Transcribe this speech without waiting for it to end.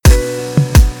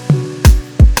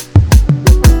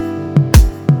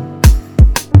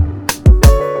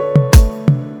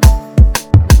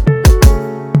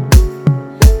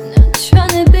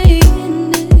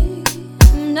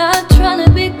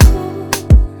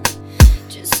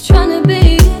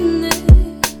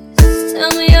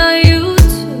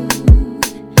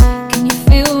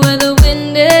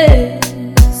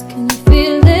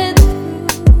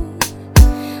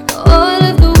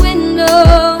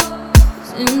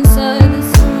inside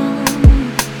this room.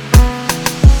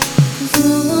 'Cause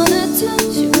I wanna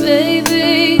touch you,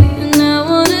 baby, and I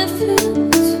wanna feel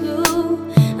it too.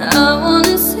 I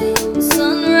wanna see the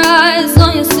sunrise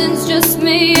on your sins, just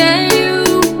me and you.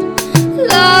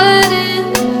 Light it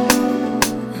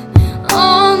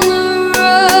on the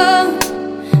road.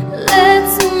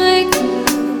 Let's make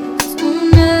it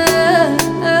tonight.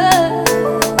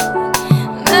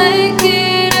 Make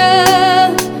it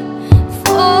up,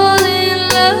 fall in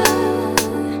love,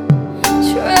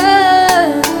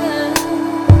 try.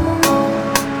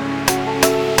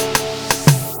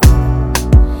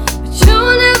 But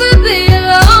you'll never be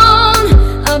alone.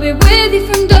 I'll be with you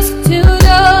from dusk till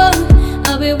dawn.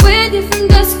 I'll be with you from